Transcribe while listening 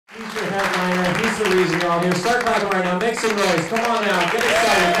Mr. Headliner. He's the reason you're all here. Start clapping right now. Make some noise. Come on now. Get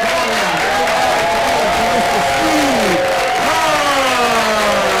excited. Come on now. Mr. Steve.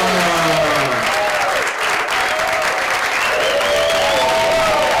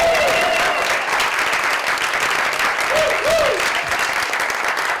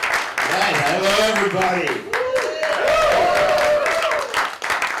 Hello, everybody.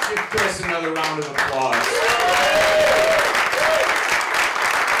 Give Chris another round of applause.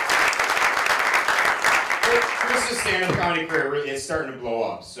 Chris's stand-up comedy career is starting to blow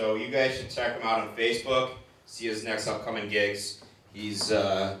up, so you guys should check him out on Facebook. See his next upcoming gigs. He's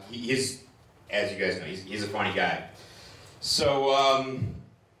as you guys know, he's a funny guy. So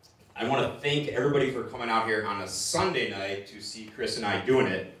I want to thank everybody for coming out here on a Sunday night to see Chris and I doing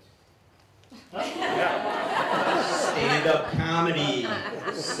it. Stand-up comedy,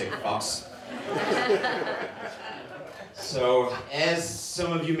 sick fucks. So, as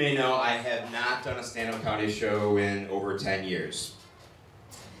some of you may know, I have not done a stand-up comedy show in over 10 years.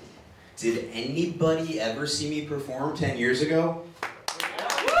 Did anybody ever see me perform 10 years ago?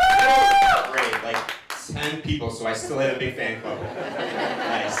 Great, like 10 people, so I still had a big fan club.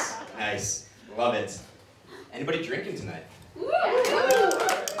 Nice, nice, love it. Anybody drinking tonight? What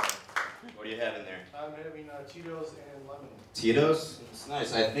do you have in there? I'm having Tito's and lemon. Tito's? It's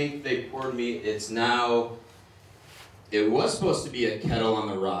nice. I think they poured me, it was supposed to be a kettle on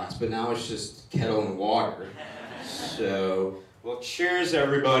the rocks, but now it's just kettle and water. So, well, cheers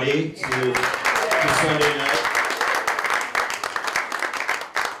everybody to Sunday night.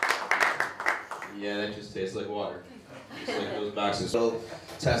 Yeah, that just tastes like water. Just like those boxes. So,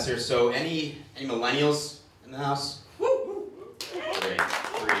 tester, so any millennials in the house? Great, 3.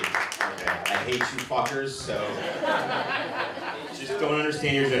 I hate you fuckers, so just don't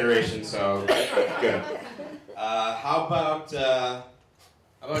understand your generation, so good. How about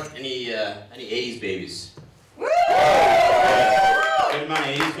any 80s babies? Good amount of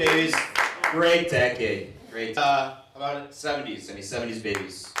 80s babies. Great decade. Great. How about 70s? Any 70s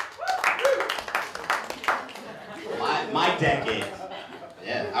babies? My decade.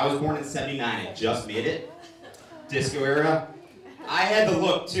 Yeah, I was born in '79. I just made it. Disco era. I had the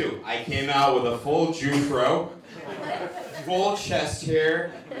look too. I came out with a full Jufro, full chest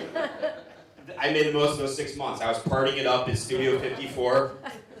hair. I made the most of those 6 months. I was partying it up in Studio 54.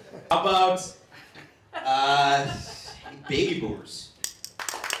 How about baby boomers?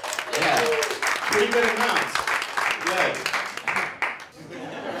 Yeah, pretty good amount. Good.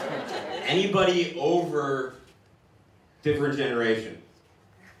 Anybody over different generation?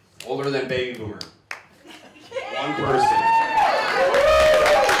 Older than baby boomer? One person.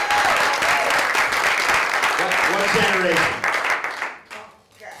 What generation?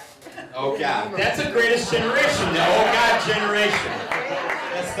 Oh God. That's the greatest generation, the oh God generation.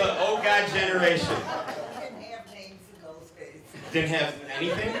 That's the oh God generation. Didn't have names in those days. Didn't have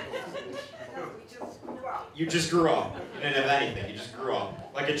anything? No, we just grew up. You just grew up. You didn't have anything. You just grew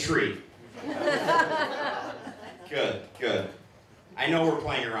up. Like a tree. Good, good. I know we're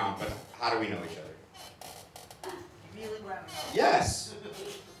playing around, but how do we know each other? You really want to know? Yes.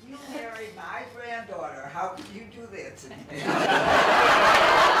 You married my granddaughter. How could you do that to me?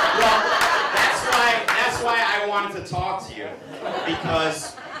 Well, that's why I wanted to talk to you,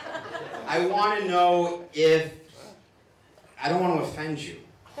 because I want to know if I don't want to offend you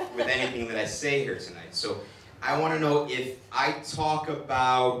with anything that I say here tonight. So I want to know if I talk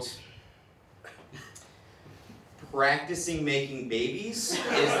about practicing making babies, is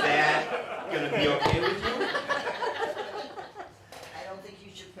that going to be okay with you? I don't think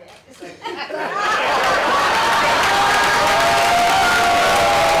you should practice.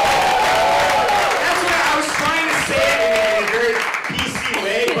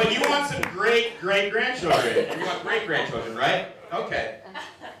 Great-grandchildren. You want great-grandchildren, right? Okay.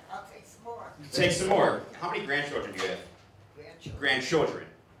 I'll take some more. Take some more. How many grandchildren do you have? Grandchildren. Grandchildren.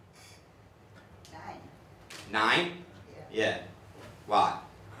 9. 9? Yeah. Lot.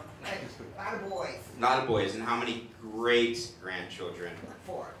 A lot of boys. Not of boys. And how many great-grandchildren?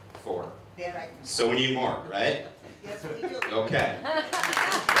 4. 4. Then I. So we need more, right? Yes, we do. Okay.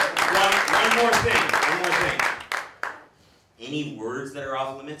 One more thing. One more thing. Any words that are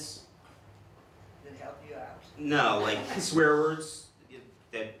off limits? That help you out. No, like swear words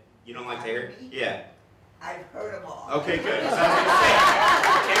that you don't like to hear? Yeah. I've heard them all. Okay, good. So I was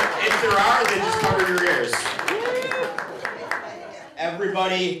gonna say, if there are, then just cover your ears.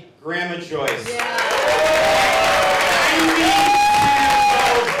 Everybody, Grandma Joyce. Yeah. 91.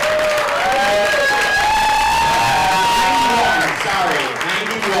 Sorry,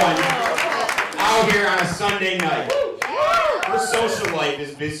 91. Out here on a Sunday night. We're social life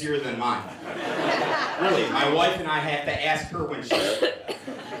is busier than mine. Really, my wife and I have to ask her when she's...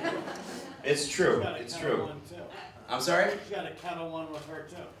 It's true, it's true. I'm sorry? You got a kettle one with her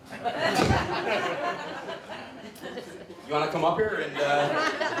too. You want to come up here and,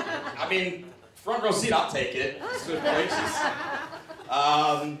 I mean, front row seat, I'll take it. Good gracious.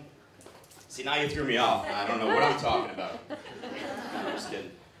 See, now you threw me off. I don't know what I'm talking about. I'm just kidding.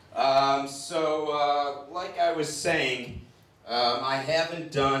 Like I was saying, I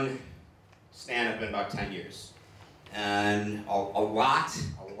haven't done stand-up in about 10 years. And a lot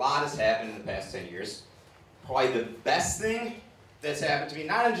has happened in the past 10 years. Probably the best thing that's happened to me,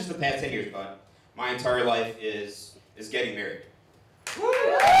 not in just the past 10 years, but my entire life is getting married. My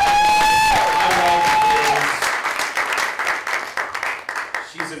wife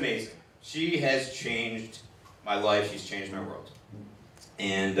she's amazing. She has changed my life, she's changed my world.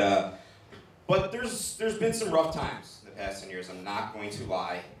 And, but there's been some rough times in the past 10 years, I'm not going to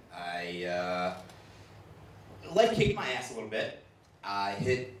lie. Life kicked my ass a little bit. I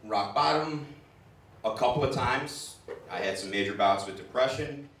hit rock bottom a couple of times. I had some major bouts with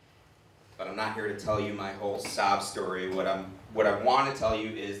depression, but I'm not here to tell you my whole sob story. What I want to tell you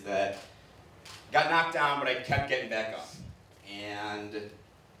is that I got knocked down, but I kept getting back up. And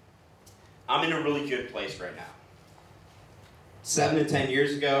I'm in a really good place right now. 7 to 10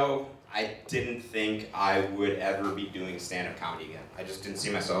 years ago, I didn't think I would ever be doing stand-up comedy again. I just didn't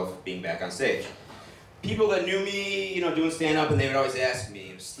see myself being back on stage. People that knew me, you know, doing stand-up, and they would always ask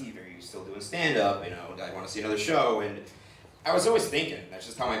me, Steve, are you still doing stand-up? You know, I want to see another show. And I was always thinking, that's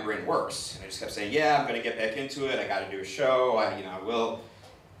just how my brain works. And I just kept saying, yeah, I'm going to get back into it. I got to do a show. I will.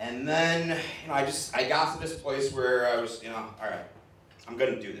 And then, you know, I got to this place where I was, you know, all right, I'm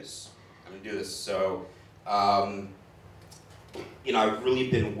going to do this. I'm going to do this. So, you know, I've really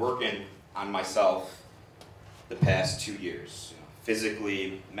been working on myself the past 2 years, you know,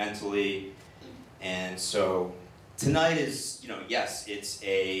 physically, mentally. And so tonight is, you know, yes, it's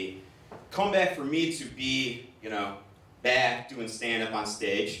a comeback for me to be, you know, back doing stand-up on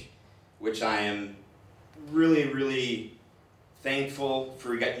stage, which I am really, really thankful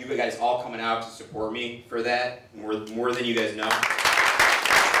for you guys all coming out to support me for that, more than you guys know.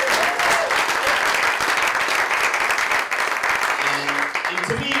 And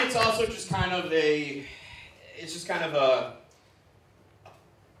to me, it's also just kind of a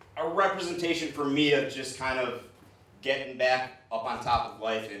representation for me of just kind of getting back up on top of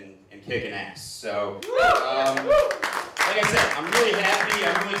life and kicking ass. So, like I said, I'm really happy,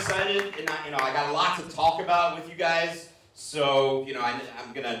 I'm really excited, and I got a lot to talk about with you guys. So, you know,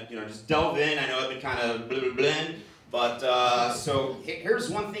 I'm gonna, you know, just delve in. I know I've been kind of blah, blah, blah, but so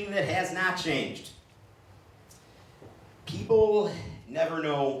here's one thing that has not changed. People never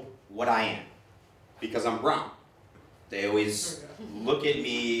know what I am because I'm brown. They always look at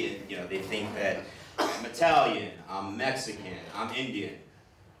me and, you know, they think that I'm Italian, I'm Mexican, I'm Indian.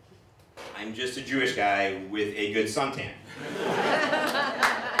 I'm just a Jewish guy with a good suntan.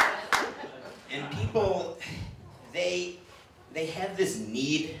 And people, they have this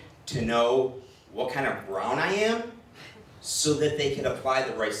need to know what kind of brown I am so that they can apply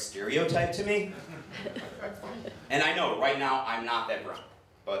the right stereotype to me. And I know right now I'm not that brown.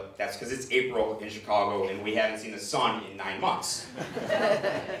 But that's because it's April in Chicago and we haven't seen the sun in 9 months.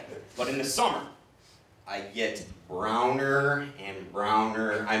 But in the summer, I get browner and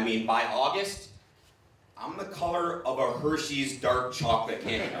browner. I mean, by August, I'm the color of a Hershey's dark chocolate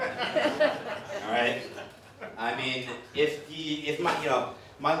candy bar. All right? I mean, if my, you know,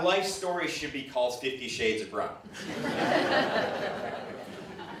 my life story should be called 50 Shades of Brown.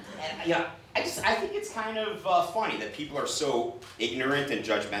 And, you know, I think it's kind of funny that people are so ignorant and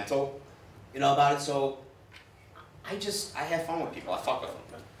judgmental, you know, about it. So I have fun with people. I fuck with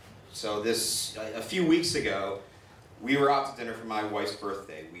them. So a few weeks ago, we were out to dinner for my wife's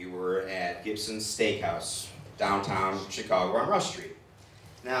birthday. We were at Gibson's Steakhouse, downtown Chicago on Rush Street.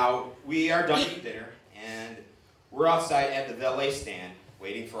 Now, we are done eating dinner, and we're outside at the valet stand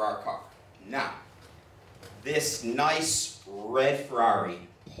waiting for our car. Now, this nice red Ferrari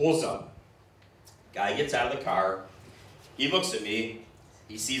pulls up. Guy gets out of the car, he looks at me,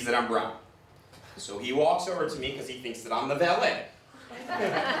 he sees that I'm brown. So he walks over to me because he thinks that I'm the valet.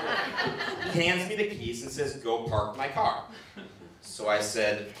 He hands me the keys and says, go park my car. So I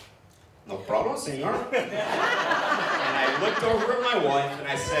said, no problem, senor. And I looked over at my wife and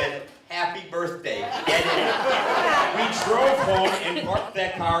I said, happy birthday, get in. We drove home and parked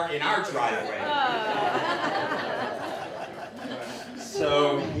that car in our driveway.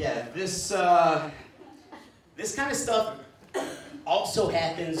 So yeah, this kind of stuff also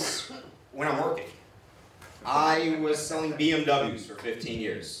happens when I'm working. I was selling BMWs for 15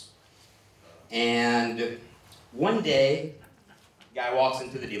 years. And one day, a guy walks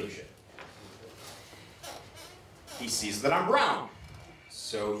into the dealership. He sees that I'm brown.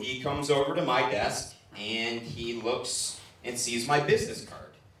 So he comes over to my desk and he looks and sees my business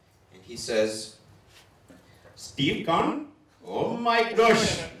card. And he says, Steve Kahn? Oh my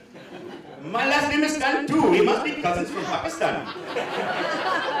gosh. My last name is Kahn too. We must be cousins from Pakistan. And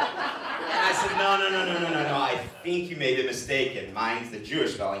I said, no. I think you made a mistake. And mine's the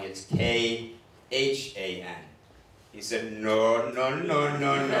Jewish spelling. It's K-H-A-N. He said, no.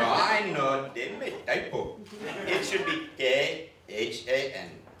 I know they made typo. It should be K-H-A-N.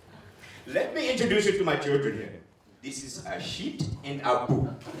 Let me introduce you to my children here. This is Ashit and Abu.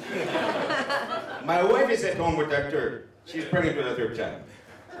 My wife is at home with that third. She's pregnant with a third child.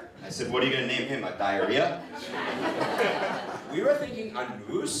 I said, what are you going to name him? A diarrhea? We were thinking a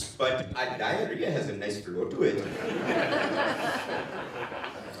noose, but a diarrhea has a nice flow to it.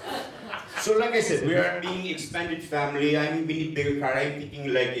 So like I said, we are being expanded family. We need bigger car. I'm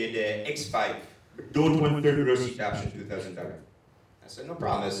thinking like the X5. But don't want third row seat option, $2,000. I said, no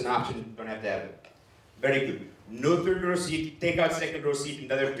problem, it's an option, don't have to have it. Very good. No third row seat, take out second row seat,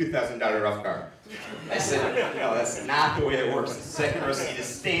 another $2,000 off car. I said, no, that's not the way it works. The second row seat is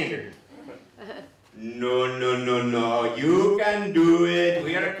standard. No, you can do it.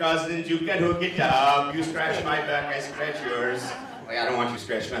 We are cousins, you can hook it up. You scratch my back, I scratch yours. Like, I don't want you to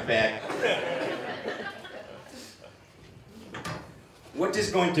scratch my back. What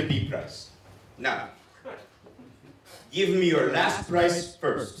is going to be priced? Now, give me your last price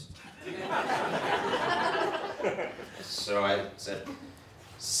first. So I said,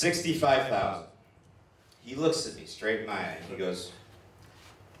 $65,000. He looks at me straight in my eye and he goes,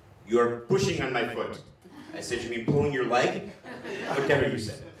 you're pushing on my foot. I said, you mean pulling your leg? Whatever you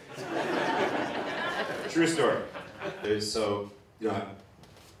said. True story. So,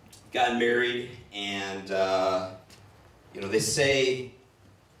 got married and, they say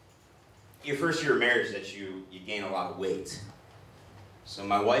your first year of marriage that you gain a lot of weight. So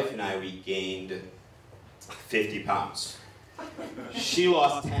my wife and I, we gained 50 pounds. She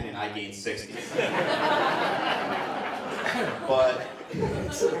lost 10 and I gained 60. But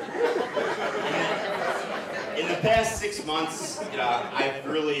in the past 6 months, I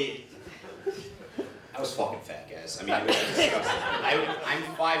was fucking fat, guys. I mean, it was disgusting. I'm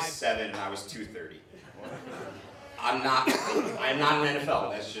 5'7" and I was 230. I'm not an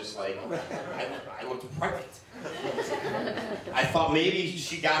NFL. That's just like, I looked pregnant. I thought maybe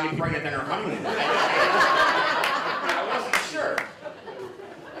she got me pregnant on her honeymoon. I wasn't sure.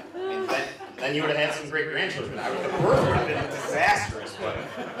 And then you would have had some great grandchildren. The birth would have been disastrous, but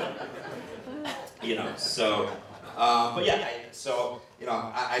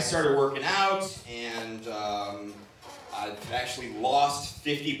I started working out and I've actually lost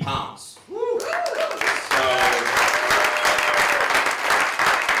 50 pounds. Woo.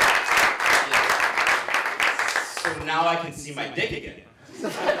 So now I can see my dick again.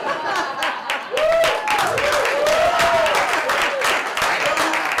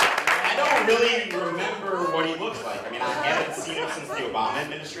 I don't really remember what he looks like. I mean, I haven't seen him since the Obama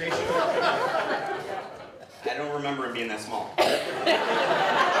administration. I don't remember him being that small.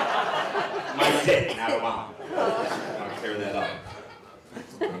 My dick, not Obama. I'll clear that up.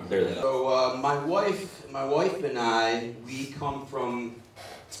 So my wife and I, we come from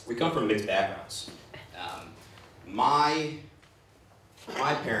mixed backgrounds. My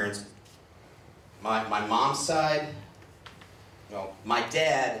parents, my mom's side, my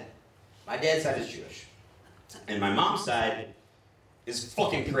dad's side is Jewish, and my mom's side is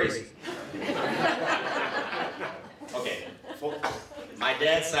fucking crazy. Okay, my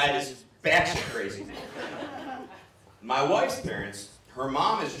dad's side is batshit crazy. My wife's parents, her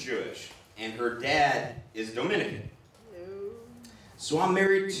mom is Jewish, and her dad is Dominican. So I'm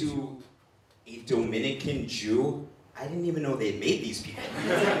married to a Dominican Jew. I didn't even know they made these people.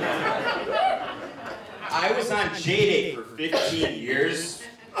 I was on J-Date for 15 years.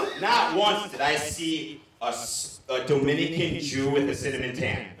 Not once did I see a Dominican Jew with a cinnamon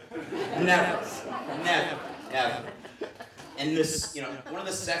tan. Never. And this, one of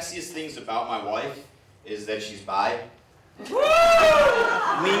the sexiest things about my wife is that she's bi. Lingual.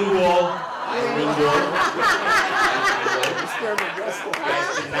 Bilingual. You guys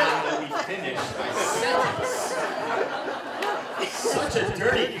did not let me finish my sentence. Such a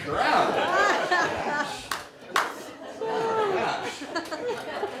dirty crowd. Gosh.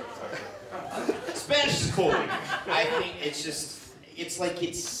 Spanish is cool. I think it's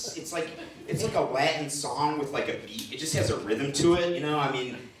like a Latin song with like a beat. It just has a rhythm to it, I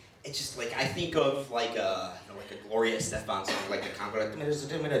mean, it's just like, I think of like a Gloria Estefan song, like the Congo, and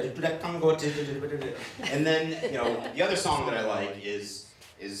then, you know, the other song that I like is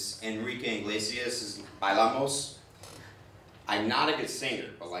Enrique Iglesias' Bailamos. I'm not a good singer,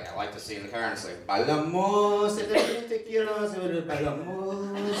 but like I like to sing in the car, and it's like Bailamos,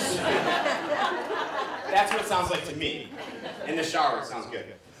 bailamos. That's what it sounds like to me. In the shower, it sounds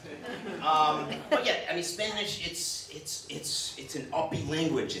good. But yeah, I mean, Spanish, it's an upbeat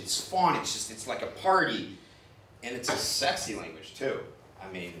language. It's fun. It's like a party, and it's a sexy language too. I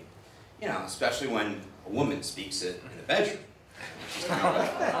mean, you know, especially when a woman speaks it in the bedroom. She's kind of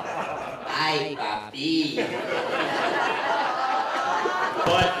like, "Ay, papi."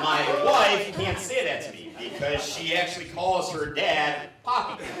 But my wife can't say that to me because she actually calls her dad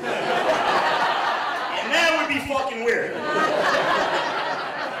Poppy, and that would be fucking weird.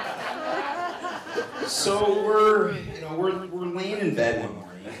 So we're laying in bed one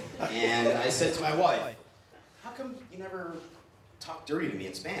morning, and I said to my wife, "How come you never talk dirty to me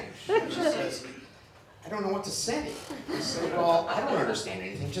in Spanish?" And she says, "I don't know what to say." I said, "Well, I don't understand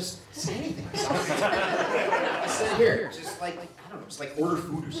anything. Just say anything." I said, "Here, just like, I don't know, just like order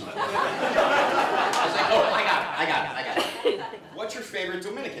food or something." I was like, "Oh, I got it. What's your favorite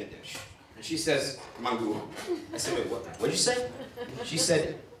Dominican dish?" And she says, "Mango." I said, "Wait, what'd you say?" She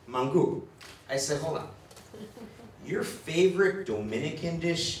said, "Mango." I said, "Hold on. Your favorite Dominican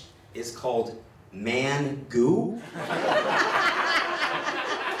dish is called mango?"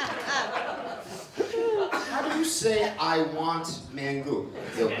 How do you say I want mango?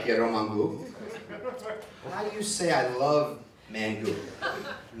 Yo quiero mango. How do you say I love mango?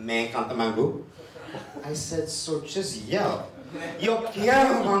 Me encanta mango. I said, so just yell. Yo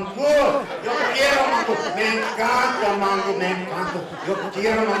quiero mango. Yo quiero mango. Me encanta mango. Me encanta. Yo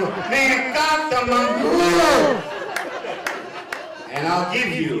quiero mango. Me encanta mango. And I'll give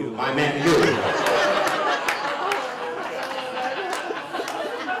you my mango.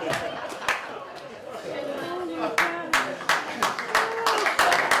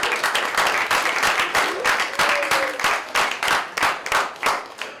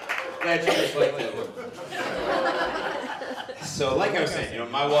 So, like I was saying, you know,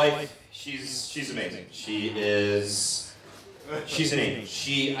 my wife, she's amazing. She's an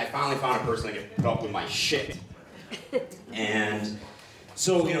angel. I finally found a person that could put up with my shit. And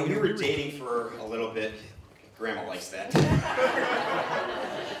so, you know, we were dating for a little bit. Grandma likes that.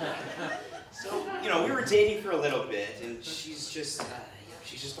 So, you know, we were dating for a little bit, and she's just a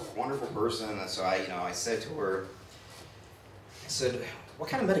wonderful person. And so I said to her, I said, "What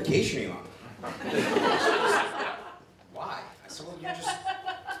kind of medication are you on?" "Why?" I said, "Well, you're just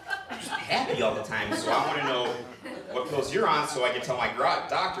happy all the time, so I want to know what pills you're on so I can tell my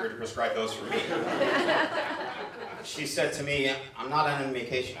doctor to prescribe those for me." She said to me, "I'm not on any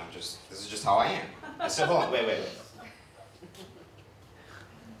medication, this is just how I am." I said, "Hold on, wait.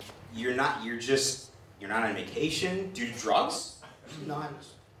 You're not on medication? Do you do drugs?" "No, I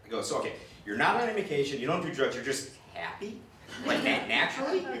go, so okay, you're not on any medication, you don't do drugs, you're just happy? Like that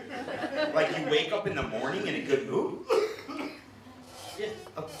naturally? Like you wake up in the morning in a good mood?" Yeah.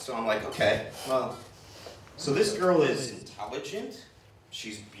 So I'm like, okay, well, so this girl is intelligent,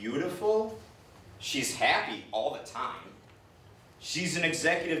 she's beautiful, she's happy all the time, she's an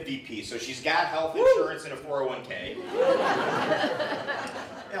executive VP, so she's got health insurance and a 401k.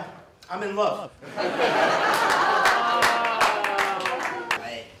 Yeah, I'm in love.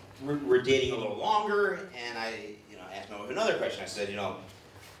 We're dating a little longer, and I asked her another question. I said,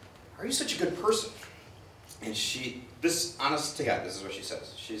 "Are you such a good person?" And honest to God, this is what she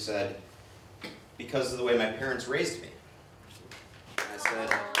says. She said, "Because of the way my parents raised me." And I said,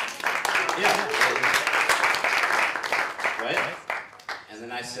 "Yeah." Right? And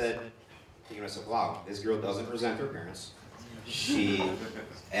then I said, thinking to myself, wow, this girl doesn't resent her parents. She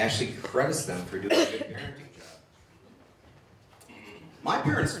actually credits them for doing a good parenting job. My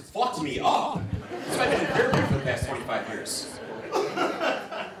parents fucked me up. That's why I've been in therapy for the past 25 years.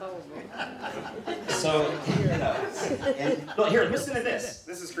 So, but here, listen to this.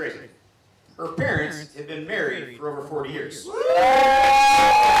 This is crazy. Her parents have been married for over 40 years.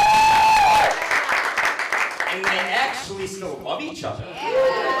 And they actually still love each other.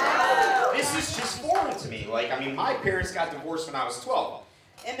 This is just foreign to me. My parents got divorced when I was 12.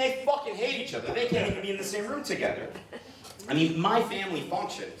 And they fucking hate each other. They can't even be in the same room together. My family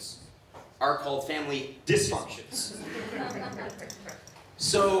functions are called family dysfunctions.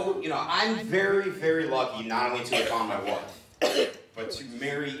 So, I'm very, very lucky not only to have found my wife, but to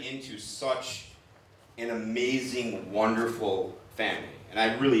marry into such an amazing, wonderful family. And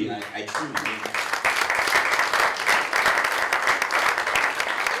I truly mean that.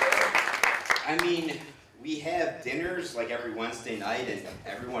 I mean, we have dinners like every Wednesday night, and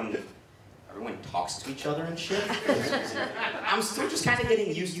everyone talks to each other and shit. I'm still just kind of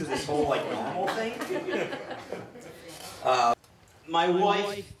getting used to this whole like normal thing. My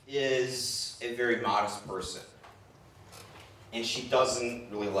wife is a very modest person, and she doesn't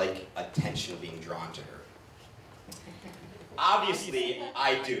really like attention being drawn to her. Obviously,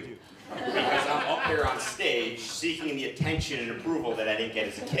 I do, because I'm up here on stage seeking the attention and approval that I didn't get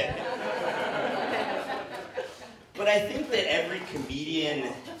as a kid. But I think that every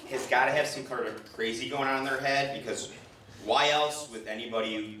comedian has got to have some kind of crazy going on in their head, because why else would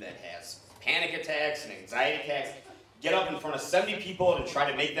anybody that has panic attacks and anxiety attacks get up in front of 70 people and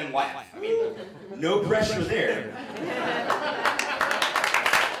try to make them laugh? I mean, no pressure there.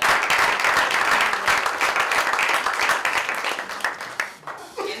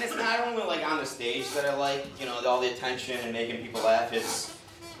 And it's not only like on the stage that I like, you know, all the attention and making people laugh. It's,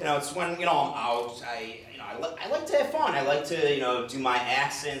 you know, it's when, you know, I'm out, I like to have fun. I like to, you know, do my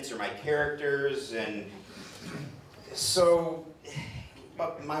accents or my characters, and so,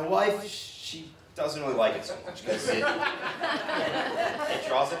 but my wife, she doesn't really like it so much, because it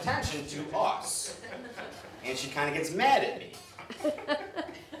draws attention to us, and she kind of gets mad at me.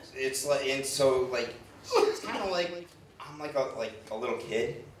 It's like, and so like, it's kind of like, I'm like a little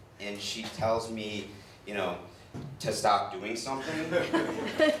kid, and she tells me, you know, to stop doing something.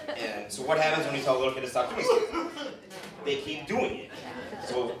 And so what happens when you tell a little kid to stop doing something? They keep doing it.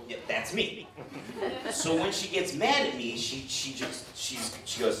 So yeah, that's me. So when she gets mad at me, she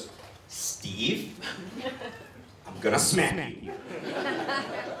goes, Steve, I'm gonna smack you.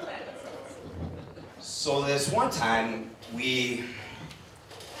 So this one time,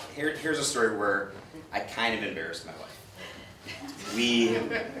 here's a story where I kind of embarrassed my wife. We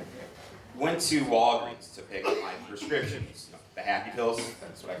went to Walgreens to pick up my prescriptions, the happy pills,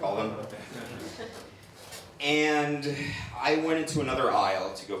 that's what I call them. And I went into another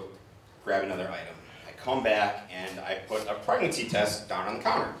aisle to go grab another item. I come back and I put a pregnancy test down on the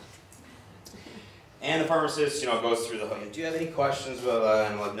counter. And the pharmacist, you know, goes through the whole, do you have any questions about that?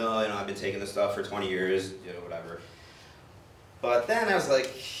 And I'm like, no, you know, I've been taking this stuff for 20 years, you know, whatever. But then I was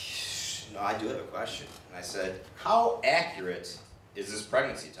like, no, I do have a question. And I said, how accurate is this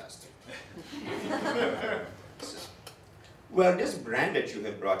pregnancy test? Well, this brand that you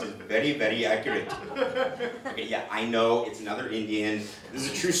have brought is very, very accurate. Okay, yeah, I know, it's another Indian. This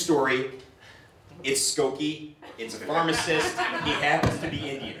is a true story. It's Skokie. It's a pharmacist. He happens to be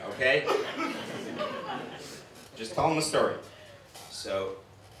Indian, okay? Just tell him the story. So,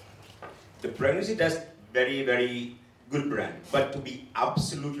 the pregnancy test, very, very good brand. But to be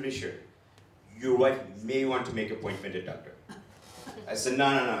absolutely sure, your wife may want to make an appointment with a doctor. I said,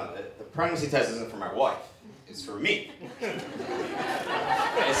 no. The pregnancy test isn't for my wife. It's for me.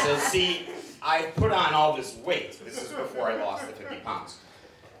 I said, see, I put on all this weight. This is before I lost the 50 pounds.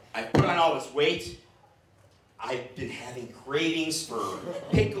 I put on all this weight. I've been having cravings for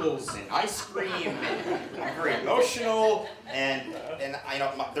pickles and ice cream, and I'm very emotional, and I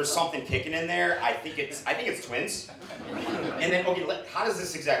know there's something kicking in there. I think it's twins. And then, okay, how does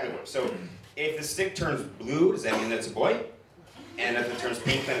this exactly work? So, if the stick turns blue, does that mean that it's a boy? And if it turns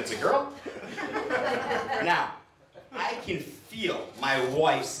pink, then it's a girl? Now, I can feel my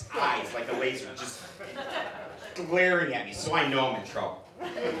wife's eyes like a laser just glaring at me, so I know I'm in trouble.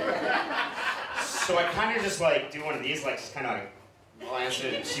 So I kind of just like do one of these, like just kind of like glance at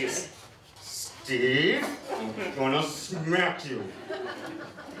it, and she goes, Steve, I'm gonna smack you.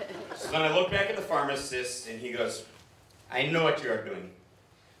 So then I look back at the pharmacist, and he goes, I know what you are doing.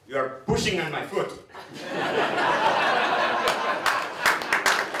 You are pushing on my foot.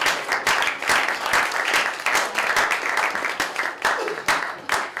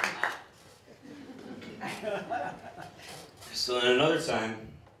 So then another time,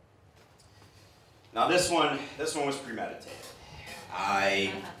 now this one was premeditated.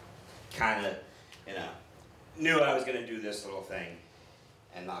 I kind of, you know, knew I was going to do this little thing,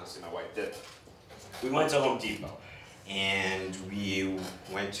 and obviously my wife did. We went to Home Depot, and we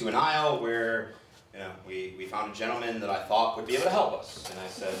went to an aisle where, you know, we found a gentleman that I thought would be able to help us. And I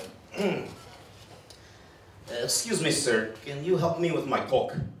said, excuse me, sir, can you help me with my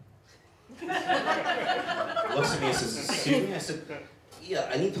Coke? Looks at me and says, excuse me? I said, yeah,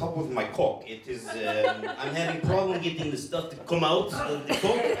 I need help with my Coke. It is, I'm having problem getting the stuff to come out of the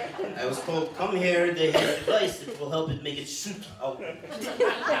Coke. I was told, come here, they have a device that will help it make it shoot out.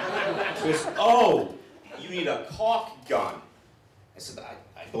 She goes, oh, you need a caulk gun. I said,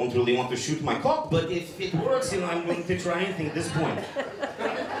 I don't really want to shoot my cock, but if it works, then I'm willing to try anything at this point.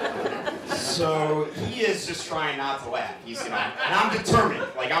 So he is just trying not to laugh. He's, you know, and I'm determined,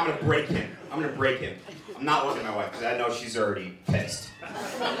 like I'm gonna break him. gonna break him. I'm not looking at my wife because I know she's already pissed.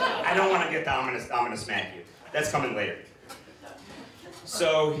 I don't want to get down. I'm gonna smack you. That's coming later.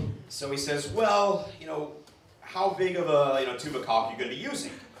 So he says, well, you know, how big of a tube of caulk are you gonna be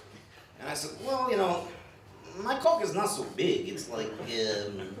using? And I said, well, you know, my caulk is not so big. It's like,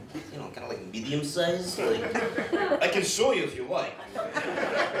 you know, kind of like medium size. Like, I can show you if you like.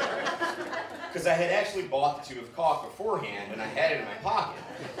 Because I had actually bought the tube of caulk beforehand, and I had it in my pocket.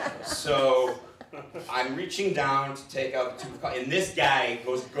 So I'm reaching down to take out the tube of caulk, and this guy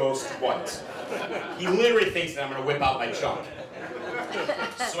goes ghost white. He literally thinks that I'm going to whip out my junk.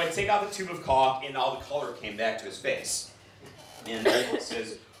 So I take out the tube of caulk, and all the color came back to his face. And he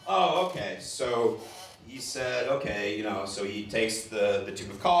says, oh, okay. So he said, okay, you know, so he takes the tube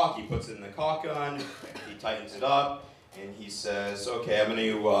of caulk, he puts it in the caulk gun, he tightens it up, and he says, okay, I'm going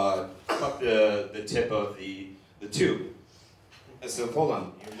to cut the tip of the tube. I said, hold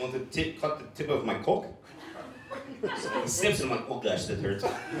on, you want to cut the tip of my caulk? So he snips and I'm like, oh gosh, that hurts.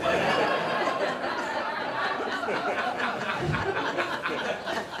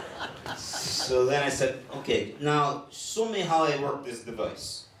 So then I said, okay, now show me how I work this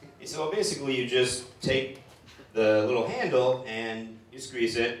device. He said, well, basically you just take the little handle and you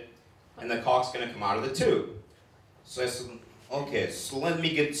squeeze it, and the caulk's going to come out of the tube. So I said, okay, so let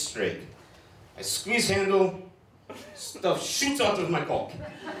me get straight. I squeeze handle, stuff shoots out of my caulk.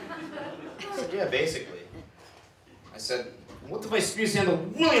 I said, yeah, basically. I said, what if I squeeze handle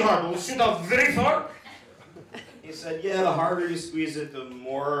really hard? Will it shoot out very far? He said, yeah, the harder you squeeze it, the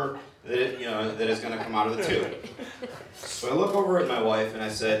more that it's going to come out of the tube. So I look over at my wife and I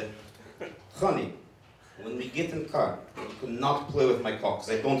said, honey, when we get in the car, you cannot play with my caulk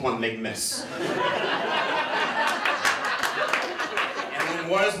because I don't want to make a mess. And then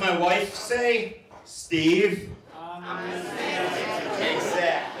what does my wife say? Steve?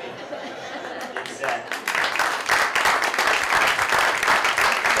 Exactly. Exactly.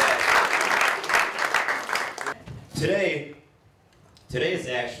 Today is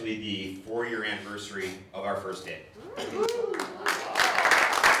actually the 4-year anniversary of our first date.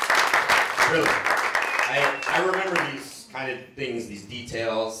 Really. I remember these kind of things, these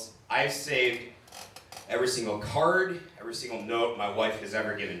details. I've saved every single card, every single note my wife has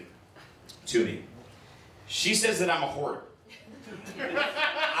ever given to me. She says that I'm a hoarder.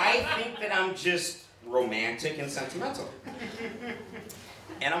 I think that I'm just romantic and sentimental.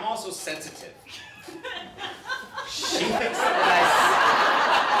 And I'm also sensitive. She thinks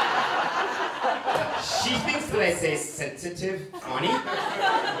that I say sensitive, funny.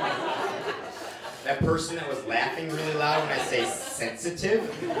 That person that was laughing really loud when I say sensitive,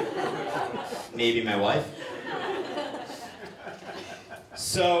 maybe my wife.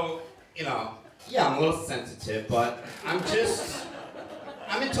 So, you know, yeah, I'm a little sensitive, but I'm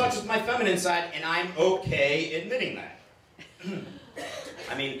in touch with my feminine side, and I'm okay admitting that.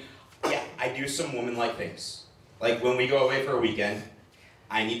 I mean, yeah, I do some woman-like things. Like when we go away for a weekend,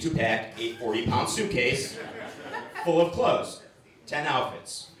 I need to pack a 40-pound suitcase full of clothes, 10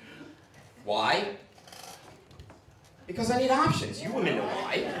 outfits. Why? Because I need options. You women know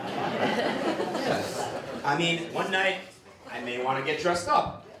why. Yes. I mean, one night, I may want to get dressed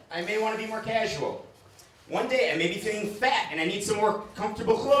up. I may want to be more casual. One day, I may be feeling fat and I need some more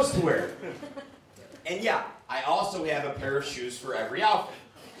comfortable clothes to wear. And yeah, I also have a pair of shoes for every outfit.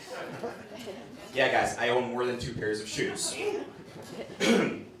 Yeah, guys, I own more than 2 pairs of shoes.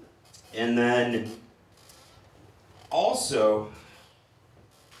 And then, also,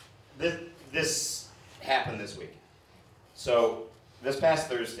 this happened this week. So, this past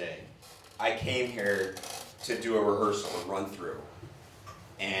Thursday, I came here to do a rehearsal, a run-through,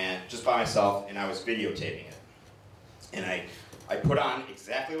 and just by myself, and I was videotaping it. And I put on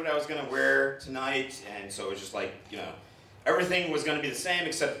exactly what I was going to wear tonight, and so it was just like, you know, everything was going to be the same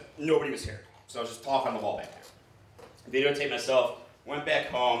except nobody was here. So I was just talking the hall back there. Videotaped myself, went back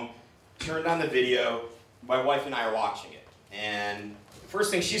home, turned on the video. My wife and I are watching it. And the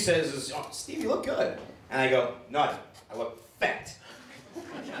first thing she says is, oh, Steve, you look good. And I go, no, I look fat. And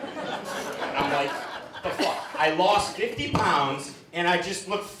I'm like, what the fuck? I lost 50 pounds and I just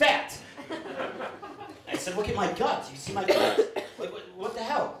look fat. I said, look at my gut. You see my gut? Like, what the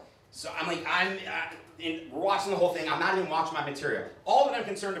hell? So I'm like, we're watching the whole thing. I'm not even watching my material. All that I'm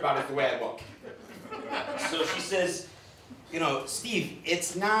concerned about is the way I look. So she says, you know, Steve,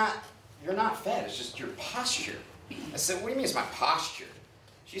 you're not fat, it's just your posture. I said, what do you mean it's my posture?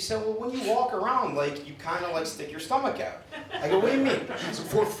 She said, well, when you walk around, like, you kind of like stick your stomach out. I go, what do you mean? So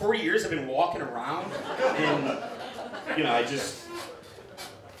for 40 years I've been walking around and, you know, I just,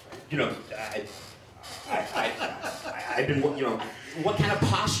 you know, I've been, you know, what kind of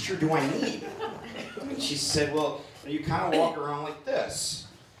posture do I need? And she said, well, you kind of walk around like this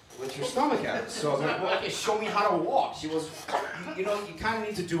with your stomach out. So I was like, well, okay, show me how to walk. She was, you know, you kind of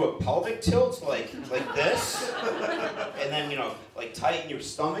need to do a pelvic tilt like this, and then, you know, like tighten your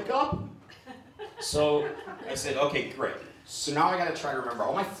stomach up. So I said, okay, great. So now I gotta try to remember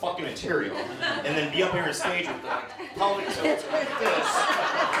all my fucking material, and then be up here on stage with like pelvic tilts like this.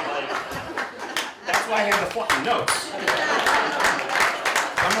 Like, that's why I have the fucking notes.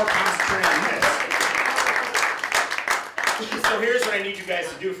 I'm more concentrated on this. So here's what I need you guys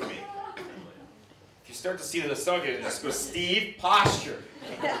to do for me. If you start to see the stomach, just go, Steve, posture.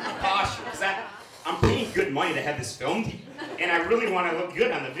 Posture. Because I'm paying good money to have this filmed, and I really want to look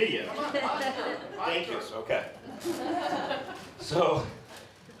good on the video. Thank you. Okay. So,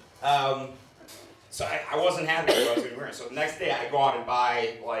 I wasn't happy with what I was going to wear. So the next day I go out and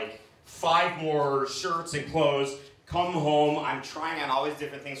buy like 5 more shirts and clothes, come home, I'm trying on all these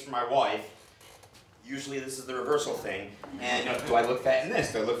different things for my wife. Usually this is the reversal thing. And you know, do I look fat in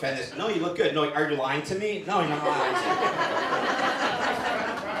this? Do I look fat in this? No, you look good. No, are you lying to me? No, you're not lying to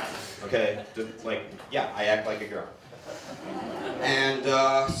me. Okay, like, yeah, I act like a girl. And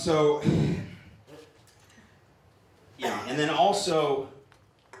so, yeah, and then also,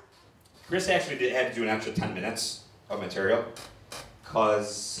 Chris actually had to do an extra 10 minutes of material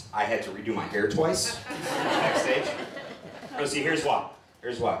because I had to redo my hair twice backstage. So see, here's why.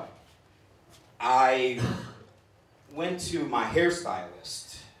 Here's why. I went to my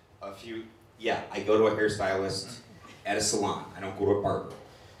hairstylist I go to a hairstylist at a salon. I don't go to a barber.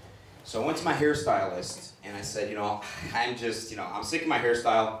 So I went to my hairstylist and I said, you know, I'm sick of my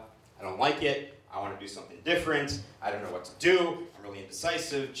hairstyle. I don't like it. I want to do something different. I don't know what to do. I'm really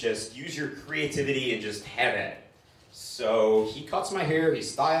indecisive. Just use your creativity and just have at it. So he cuts my hair, he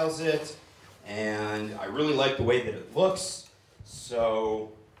styles it, and I really like the way that it looks.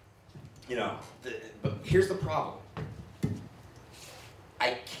 So, you know, but here's the problem.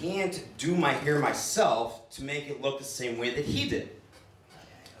 I can't do my hair myself to make it look the same way that he did.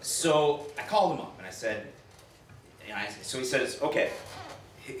 So I called him up and I said, so he says, okay,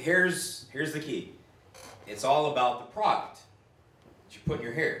 here's the key. It's all about the product that you put in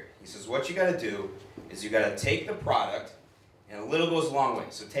your hair. He says, what you gotta do is you gotta take the product, and a little goes a long way.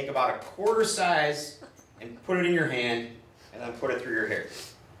 So take about a quarter size and put it in your hand, and then put it through your hair.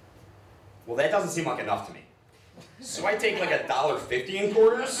 Well, that doesn't seem like enough to me. So I take like $1.50 in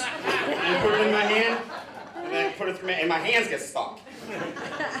quarters, and put it in my hand, and then put it through and my hands get stuck.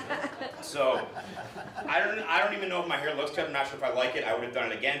 So, I don't even know if my hair looks good. I'm not sure if I like it. I would have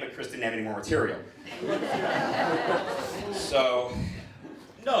done it again, but Chris didn't have any more material. So,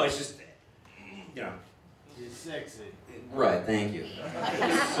 no, it's just, you know. You're sexy. Right, thank you.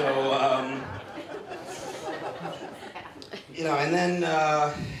 So, you know, and then,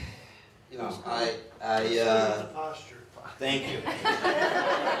 you know, The posture. thank you.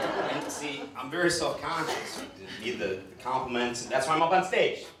 And see, I'm very self-conscious. I need the compliments, and that's why I'm up on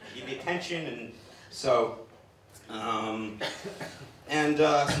stage. I need the attention, and so, you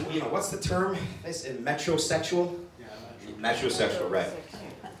know, what's the term? Metrosexual? Yeah, Metrosexual, right.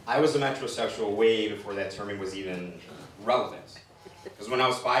 I was a metrosexual way before that term was even relevant. Because when I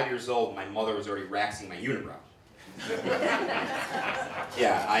was 5 years old, my mother was already waxing my unibrow.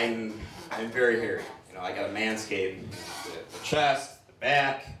 Yeah, I'm very hairy. You know, I got a manscape, the chest, the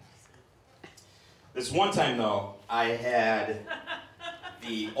back. This one time though, I had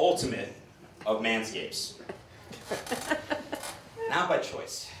the ultimate of manscapes. Not by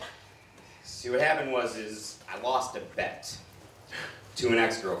choice. See, what happened is I lost a bet to an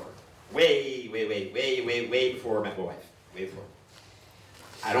ex-girlfriend. Way before I met my wife. Way before.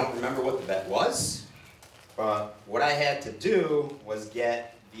 I don't remember what the bet was, but what I had to do was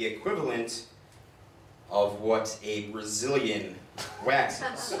get the equivalent of what a Brazilian wax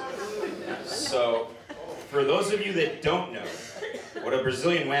is. So, for those of you that don't know, what a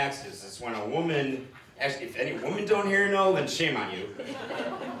Brazilian wax is when a woman, actually if any women don't here know, then shame on you.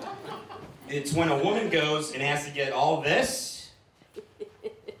 It's when a woman goes and has to get all this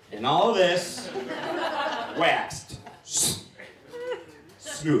and all this waxed.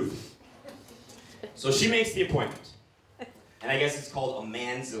 Smooth. So she makes the appointment. And I guess it's called a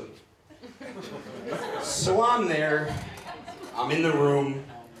manzillion. So I'm there, I'm in the room,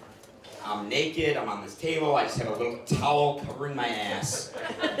 I'm naked, I'm on this table, I just have a little towel covering my ass.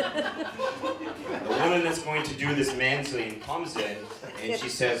 The woman that's going to do this manzillion comes in and she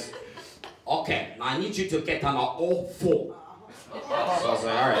says, okay, now I need you to get on all four. So I was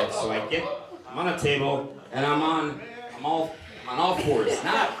like, alright, so I'm on a table and I'm on all fours.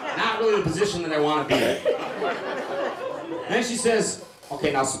 Not really the position that I want to be in. And then she says,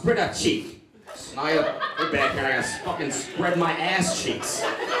 okay, now spread that cheek. So now I gotta go back here and I gotta fucking spread my ass cheeks.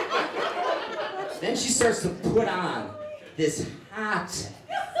 Then she starts to put on this hot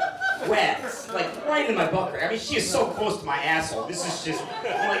wax, like right in my butt crack. I mean, she is so close to my asshole. This is just,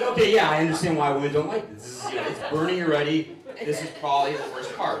 I'm like, okay, yeah, I understand why women don't like this. This is, it's burning already. This is probably the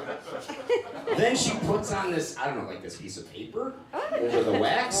worst part. Then she puts on this, I don't know, like this piece of paper over the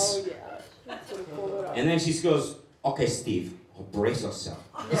wax. Oh, yeah. And then she goes, okay, Steve, brace yourself.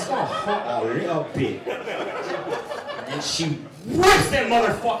 It's gonna hurt a little bit. And she rips that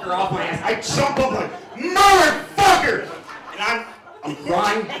motherfucker off my ass. I jump up like, motherfucker! And I'm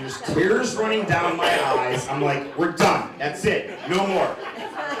crying, there's tears running down my eyes. I'm like, we're done. That's it. No more.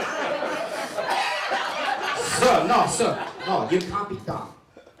 Sir, no, you can't be done.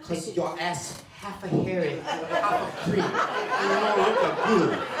 Because your ass half a hairy, half a free. You don't look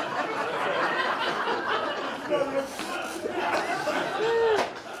good.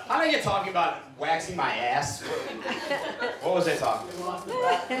 How did I get talking about waxing my ass? What was I talking about?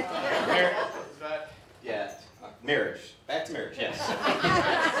 Yeah, marriage. Back to marriage, yes.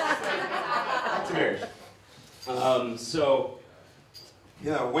 Back to marriage. So,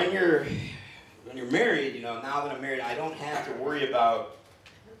 you know, when you're married, you know, now that I'm married, I don't have to worry about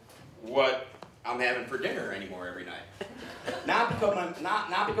what I'm having for dinner anymore every night. Not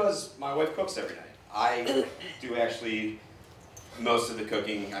because my wife cooks every night. I do actually most of the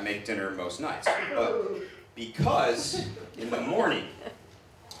cooking. I make dinner most nights. But because in the morning,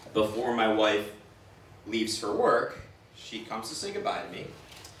 before my wife leaves for work, she comes to say goodbye to me.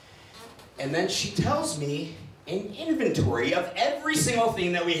 And then she tells me an inventory of every single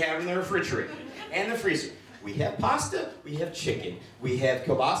thing that we have in the refrigerator and the freezer. We have pasta, we have chicken, we have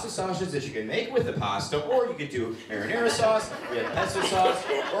kielbasa sausages that you can make with the pasta, or you could do marinara sauce, we have pesto sauce,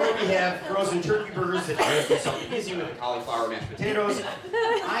 or we have frozen turkey burgers that you can do something easy with the cauliflower mashed potatoes.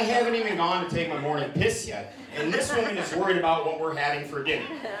 I haven't even gone to take my morning piss yet, and this woman is worried about what we're having for dinner.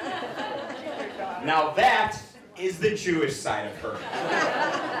 Now that is the Jewish side of her.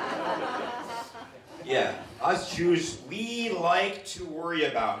 Yeah, us Jews, we like to worry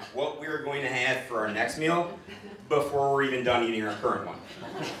about what we're going to have for our next meal before we're even done eating our current one.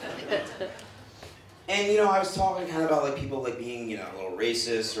 And you know, I was talking kind of about like people like being, you know, a little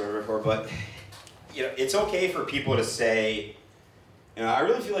racist or whatever, but you know, it's okay for people to say, you know, I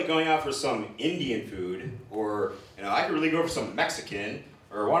really feel like going out for some Indian food, or you know, I could really go for some Mexican,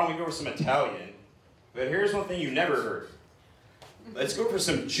 or why don't we go for some Italian? But here's one thing you never heard. Let's go for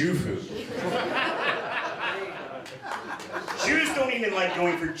some Jew food. Jews don't even like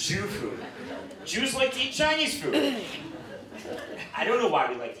going for Jew food. Jews like to eat Chinese food. I don't know why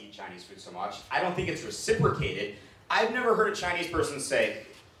we like to eat Chinese food so much. I don't think it's reciprocated. I've never heard a Chinese person say,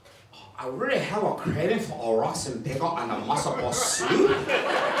 oh, I really have a craving for a rice and bagel and a matzo ball soup.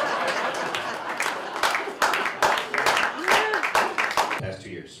 Past 2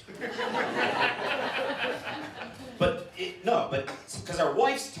 years. But because our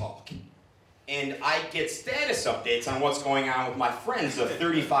wives talk, and I get status updates on what's going on with my friends of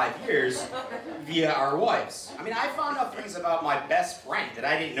 35 years via our wives. I mean, I found out things about my best friend that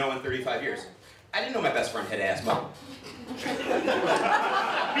I didn't know in 35 years. I didn't know my best friend had asthma.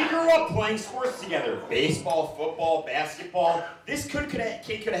 We grew up playing sports together. Baseball, football, basketball. This kid could have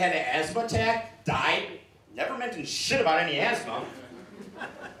had an asthma attack, died, never mentioned shit about any asthma.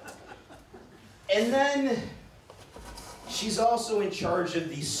 And then she's also in charge of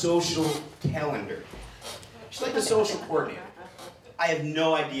the social calendar. She's like the social coordinator. I have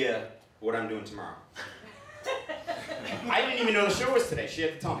no idea what I'm doing tomorrow. I didn't even know the show was today. She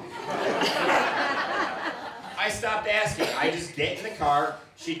had to tell me. I stopped asking. I just get in the car.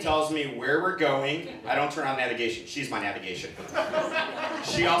 She tells me where we're going. I don't turn on navigation. She's my navigation.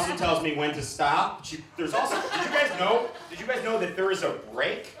 She also tells me when to stop. There's also, did you guys know that there is a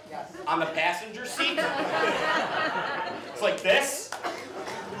brake on the passenger seat? It's like this.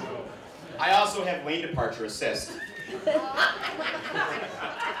 I also have lane departure assist.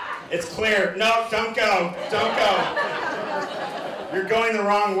 It's clear. No, don't go. Don't go. You're going the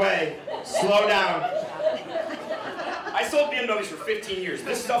wrong way. Slow down. I sold BMWs for 15 years.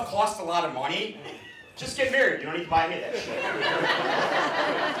 This stuff costs a lot of money. Just get married. You don't need to buy me that shit.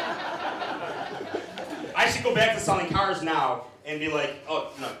 I should go back to selling cars now and be like,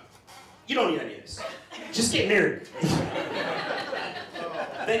 oh, no, you don't need any of this. Just get married.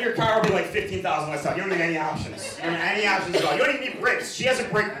 Then your car will be like 15,000 less out. You don't need any options. You don't need any options at all. You don't even need brakes. She has a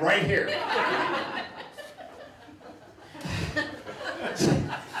brake right here.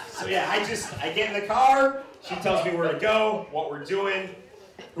 So yeah, I get in the car. She tells me where to go, what we're doing,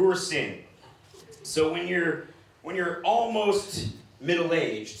 who we're seeing. So when you're when you're almost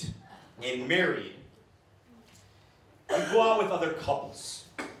middle-aged and married, you go out with other couples.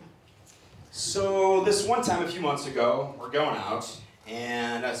 So this one time a few months ago, we're going out,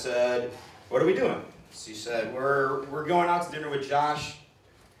 and I said, what are we doing? She said, we're going out to dinner with Josh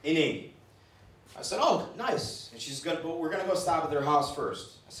and Amy. I said, oh, nice. And we're gonna go stop at their house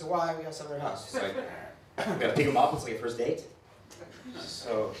first. I said, why? We gotta stop at their house. She's like, we gotta pick them up, it's like a first date.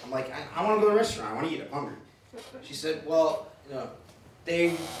 So I'm like, I wanna go to the restaurant, I wanna eat, I'm hungry. She said, well, you know,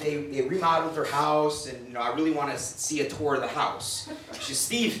 they remodeled their house, and you know, I really wanna see a tour of the house. She said,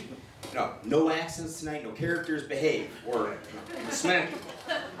 Steve, you know, no accents tonight, no characters, behave, or smack.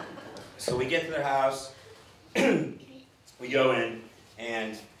 So we get to their house, we go in,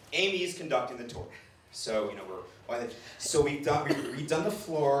 and Amy's conducting the tour. So, you know, we've redone the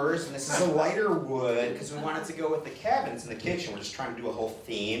floors, and this is a lighter wood, because we wanted to go with the cabinets in the kitchen. We're just trying to do a whole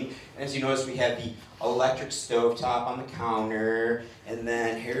theme. And as you notice, we have the electric stovetop on the counter, and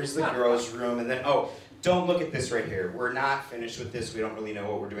then here's the girls' room, and then, oh, don't look at this right here. We're not finished with this. We don't really know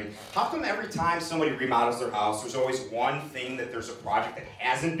what we're doing. How come every time somebody remodels their house, there's always one thing that there's a project that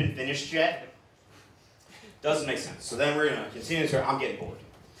hasn't been finished yet? Doesn't make sense. So then we're gonna continue to, I'm getting bored.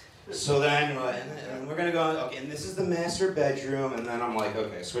 So then, and we're gonna go, okay, and this is the master bedroom, and then I'm like,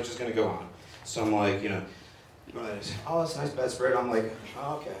 okay, switch is gonna go on. So I'm like, you know, oh, that's a nice bedspread. I'm like,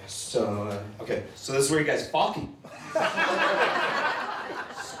 oh, okay, so, okay, so this is where you guys fuck?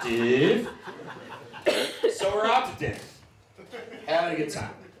 Steve? So we're out to dinner, having a good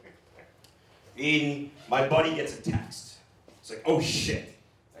time. Eating, my buddy gets a text. It's like, oh shit.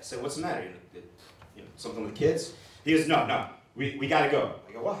 I said, what's the matter? You know, something with the kids? He goes, no, we gotta go.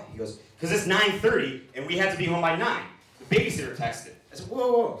 I go, why? He goes, because it's 9:30 and we have to be home by 9. The babysitter texted. I said,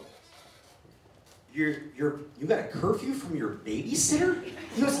 whoa. You got a curfew from your babysitter?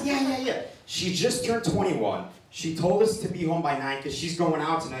 He goes, yeah. She just turned 21. She told us to be home by 9 because she's going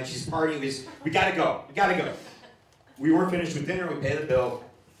out tonight. She's partying. We gotta go. We weren't finished with dinner. We pay the bill.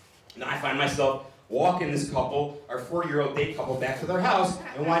 And I find myself walking this couple, our 40-year-old date couple, back to their house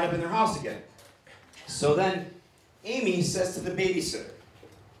and wind up in their house again. So then Amy says to the babysitter,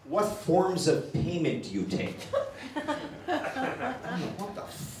 what forms of payment do you take? What the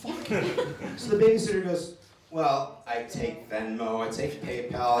fuck? So the babysitter goes, well, I take Venmo, I take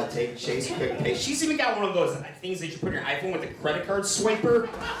PayPal, I take Chase Quick Pay. She's even got one of those things that you put in your iPhone with a credit card swiper.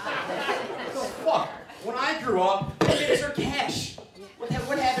 What the fuck? When I grew up, things are cash.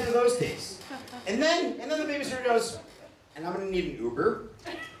 What happened to those days? And then the babysitter goes, and I'm gonna need an Uber.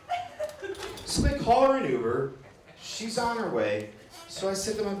 So they call her an Uber. She's on her way. So I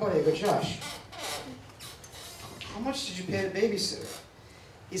said to my buddy, I go, Josh, how much did you pay the babysitter?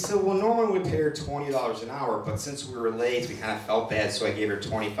 He said, well, normally we pay her $20 an hour, but since we were late, we kind of felt bad, so I gave her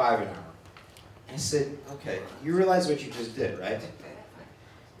 $25 an hour. I said, okay, you realize what you just did, right?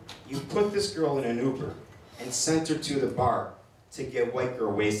 You put this girl in an Uber and sent her to the bar to get white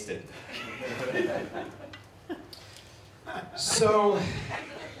girl wasted. So,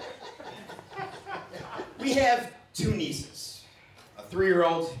 we have 2 nieces, a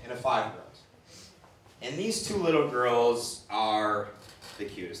 3-year-old and a 5-year-old. And these 2 little girls are the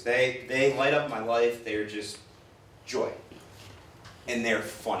cutest. They light up my life. They're just joy. And they're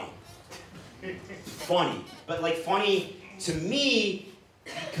funny. Funny. But like funny to me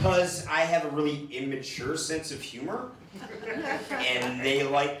because I have a really immature sense of humor. And they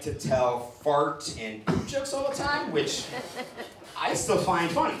like to tell fart and poop jokes all the time, which I still find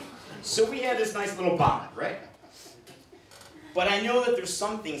funny. So we have this nice little bond, right? But I know that there's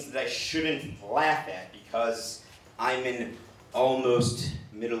some things that I shouldn't laugh at because I'm an almost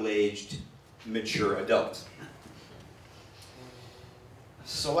middle-aged, mature adult.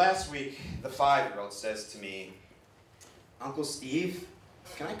 So last week, the 5-year-old says to me, Uncle Steve,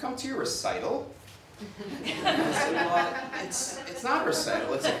 can I come to your recital? I said, well, it's not a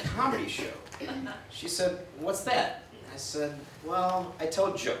recital, it's a comedy show. She said, what's that? I said, well, I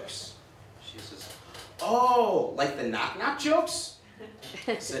tell jokes. She says, oh, like the knock-knock jokes?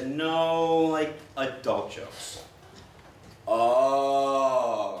 I said, no, like adult jokes.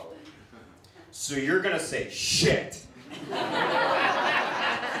 Oh, so you're gonna say shit.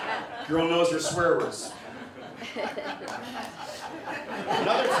 Girl knows her swear words.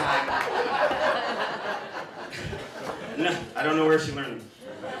 Another time, no, I don't know where she learned them.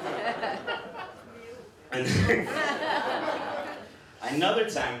 Another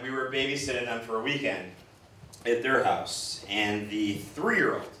time, we were babysitting them for a weekend at their house, and the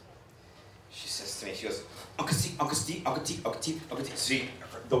 3-year-old, she says to me, she goes, Uncle Steve, Uncle Steve, Uncle Steve, Uncle Steve, Uncle Steve. See,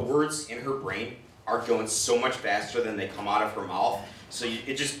 the words in her brain are going so much faster than they come out of her mouth. So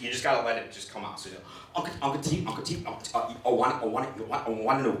you just gotta let it just come out. So you go, Uncle T, I want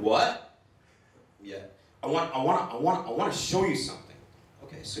to know what? Yeah. I want to show you something.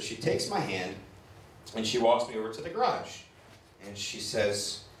 Okay, so she takes my hand and she walks me over to the garage. And she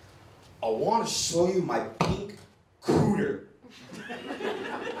says, I want to show you my pink cooter.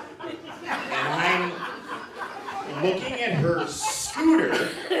 And I'm looking at her scooter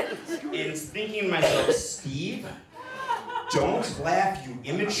and thinking to myself, Steve, don't laugh, you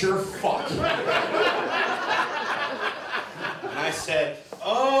immature fuck. And I said,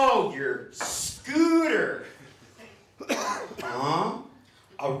 oh, your scooter. Huh?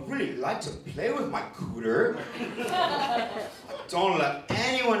 I really like to play with my cooter. Don't let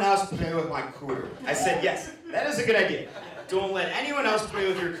anyone else play with my cooter. I said, yes, that is a good idea. Don't let anyone else play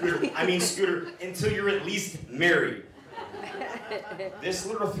with your cooter, I mean scooter, until you're at least married. This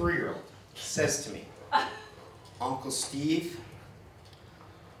little 3-year-old says to me, Uncle Steve,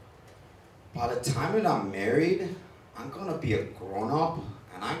 by the time that I'm married, I'm gonna be a grown-up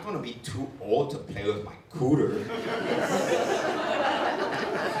and I'm gonna be too old to play with my cooter.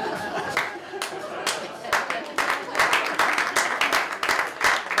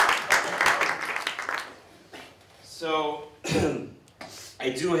 So, I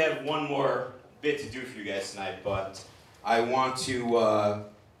do have one more bit to do for you guys tonight, but I want to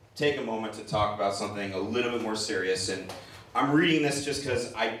take a moment to talk about something a little bit more serious, and I'm reading this just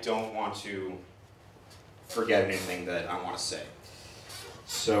because I don't want to forget anything that I want to say.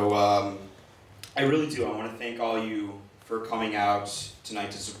 So, I really do. I want to thank all you for coming out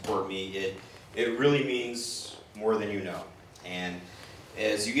tonight to support me. It really means more than you know. And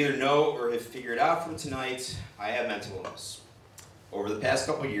as you either know or have figured out from tonight, I have mental illness. Over the past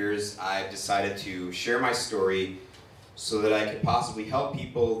couple years, I've decided to share my story so that I could possibly help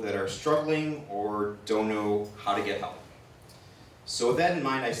people that are struggling or don't know how to get help. So with that in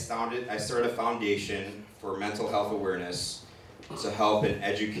mind, I started a foundation for mental health awareness to help and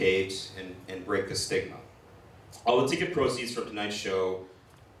educate and break the stigma. All the ticket proceeds from tonight's show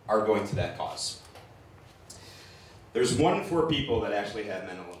are going to that cause. There's 1 in 4 people that actually have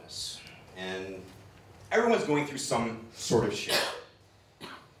mental illness, and everyone's going through some sort of shit.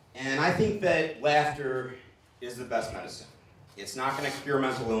 And I think that laughter is the best medicine. It's not going to cure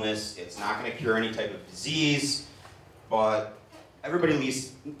mental illness, it's not going to cure any type of disease, but everybody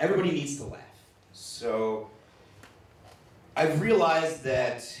needs to laugh. So I've realized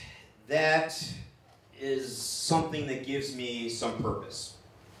that that is something that gives me some purpose.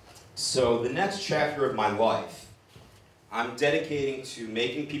 So the next chapter of my life, I'm dedicating to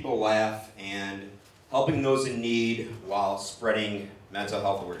making people laugh and helping those in need while spreading mental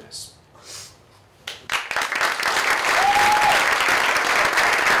health awareness.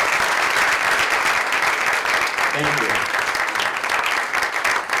 Thank you.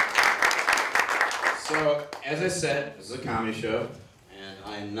 So, as I said, this is a comedy show, and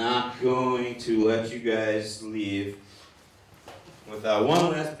I'm not going to let you guys leave without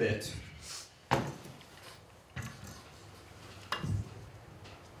one last bit.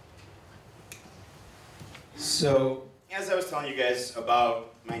 So, as I was telling you guys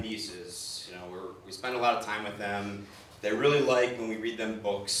about my nieces, you know, we spend a lot of time with them. They really like when we read them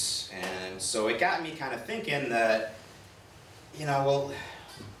books, and so it got me kind of thinking that, you know, well,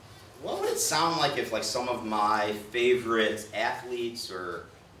 what would it sound like if, like, some of my favorite athletes or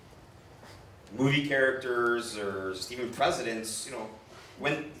movie characters or just even presidents, you know,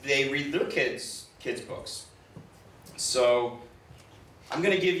 when they read their kids' books? So I'm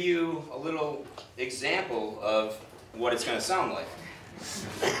going to give you a little example of what it's going to sound like.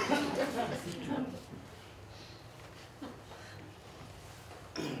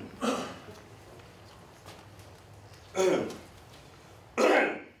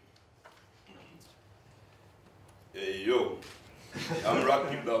 Hey, yo, I'm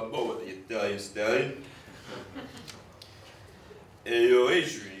Rocky Balboa, the Italian stallion. Hey, yo,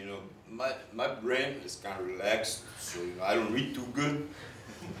 Adrian, you know, my brain is kind of relaxed, so, you know, I don't read too good.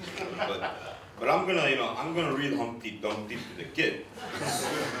 But I'm gonna read Humpty Dumpty to the kid.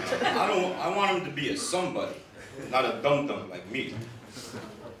 I want him to be a somebody, not a dum-dum like me.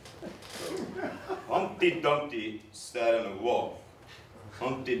 Humpty Dumpty sat on a wall.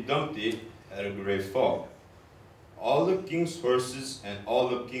 Humpty Dumpty had a great fall. All the king's horses and all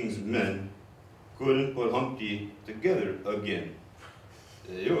the king's men couldn't put Humpty together again.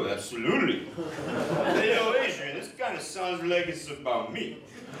 Yo, absolutely. Hey, yo, Adrian, this kind of sounds like it's about me.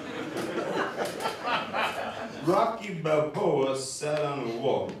 Rocky Balboa sat on a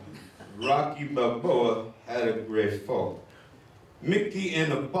wall. Rocky Balboa had a great fall. Mickey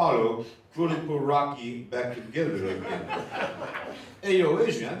and Apollo couldn't put Rocky back together again. Hey, yo,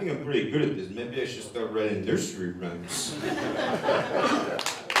 Adrian, I think I'm pretty good at this. Maybe I should start writing nursery rhymes.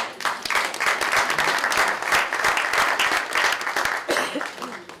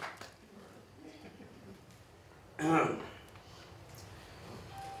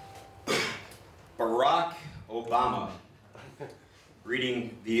 Barack Obama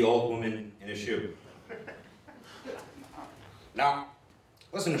reading The Old Woman in a Shoe. Now,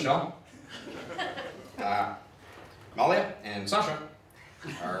 listen, Michelle. Malia and Sasha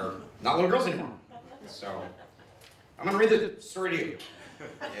are not little girls anymore. So, I'm gonna read the story to you.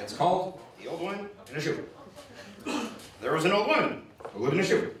 It's called The Old Woman in a Shoe. There was an old woman who lived in a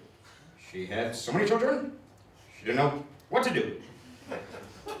shoe. She had so many children, she didn't know what to do.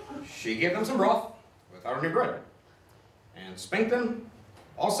 She gave them some broth without any bread, and spanked them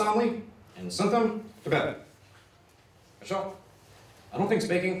all soundly, and sent them to bed. Michelle, I don't think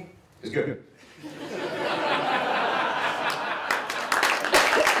spanking is good.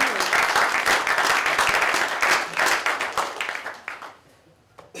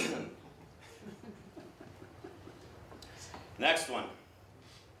 Next one.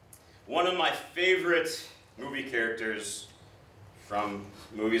 One of my favorite movie characters from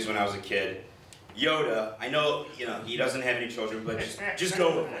movies when I was a kid, Yoda. I know, he doesn't have any children, but just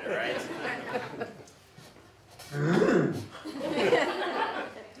go with it, all right?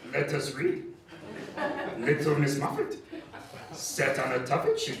 Let us read. Little Miss Muffet sat on a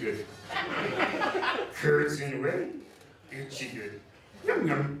tuffet, she good. Curds in way, itchy good. Yum,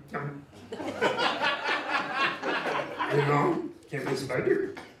 yum, yum. Along came the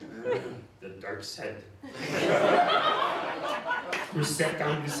spider, the dark side, who sat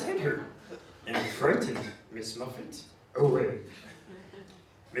down beside her and frightened Miss Muffet away.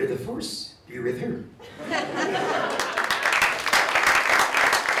 May the force be with her.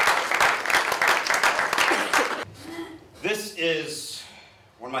 This is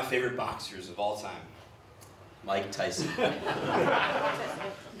one of my favorite boxers of all time, Mike Tyson.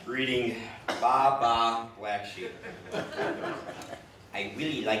 Reading Ba Ba Black Sheep. I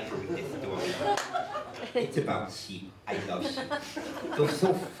really like to read this story. It's about sheep. I love sheep. They're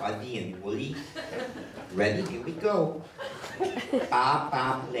so fuzzy and woolly. Ready? Here we go. Ba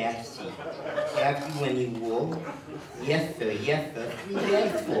Ba Black Sheep. Have you any wool? Yes, sir. Yes, sir. 3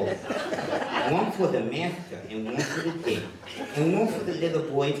 bags full. One for the master, and one for the king, and one for the little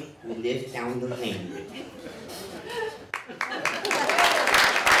boy who lives down the lane.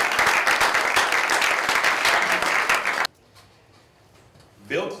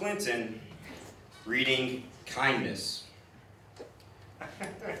 Bill Clinton reading Kindness.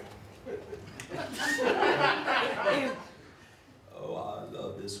 Oh, I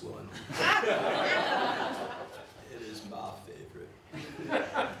love this one. It is my favorite.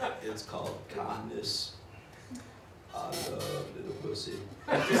 It's called Kindness. I love little pussy.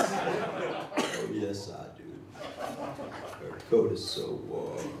 Oh, yes, I do. Her coat is so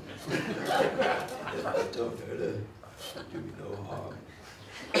warm. If I don't hurt her, she'll do me no harm.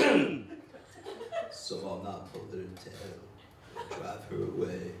 So I'll not pull her tail or drive her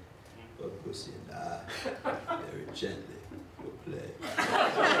away. But pussy and I, very gently, will play.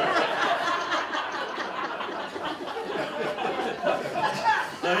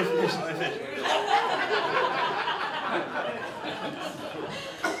 Let me finish.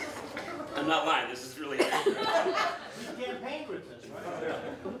 I'm not lying, this is really good. You campaigned with this, right?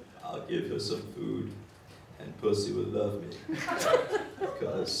 I'll give her some food, and pussy will love me.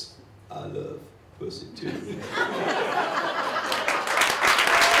 Because I love pussy too.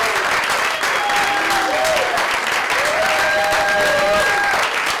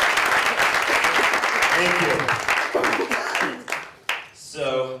 Thank you.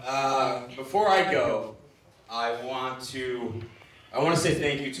 So, before I go, I want to say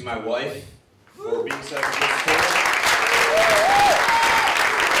thank you to my wife for being such a good sport.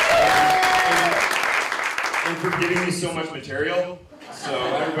 And for giving me so much material. So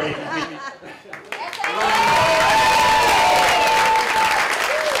everybody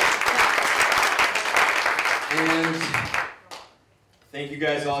and thank you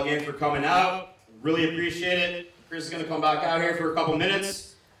guys all again for coming out. Really appreciate it. Chris is going to come back out here for a couple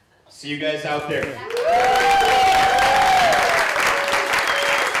minutes. See you guys out there.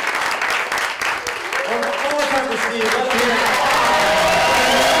 One more time for Steve. Let him hear it.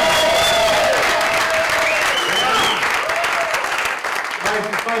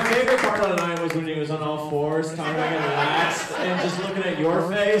 My favorite part of the night was when he was on all fours, kind of getting relaxed, and just looking at your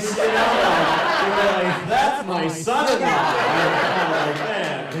face, you were like, that's my son-in-law. I'm like,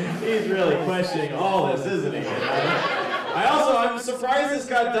 man, he's really questioning all this, isn't he? I'm surprised this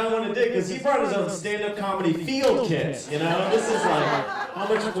got done when it did, because he brought his own stand-up comedy field kit, you know? This is like, how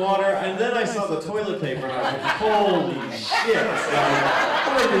much water? And then I saw the toilet paper, and I was like, holy shit.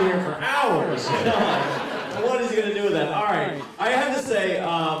 I'm going to be here for hours, you know? What is he going to do with that? All right. I have to say,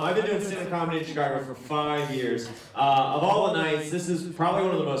 I've been doing stand-up comedy in Chicago for 5 years. Of all the nights, this is probably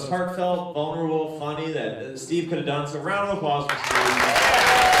one of the most heartfelt, vulnerable, funny that Steve could have done. So round of applause for Steve.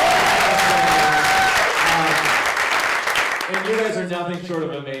 And you guys are nothing short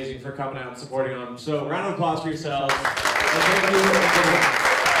of amazing for coming out and supporting him. So round of applause for yourselves. And thank you.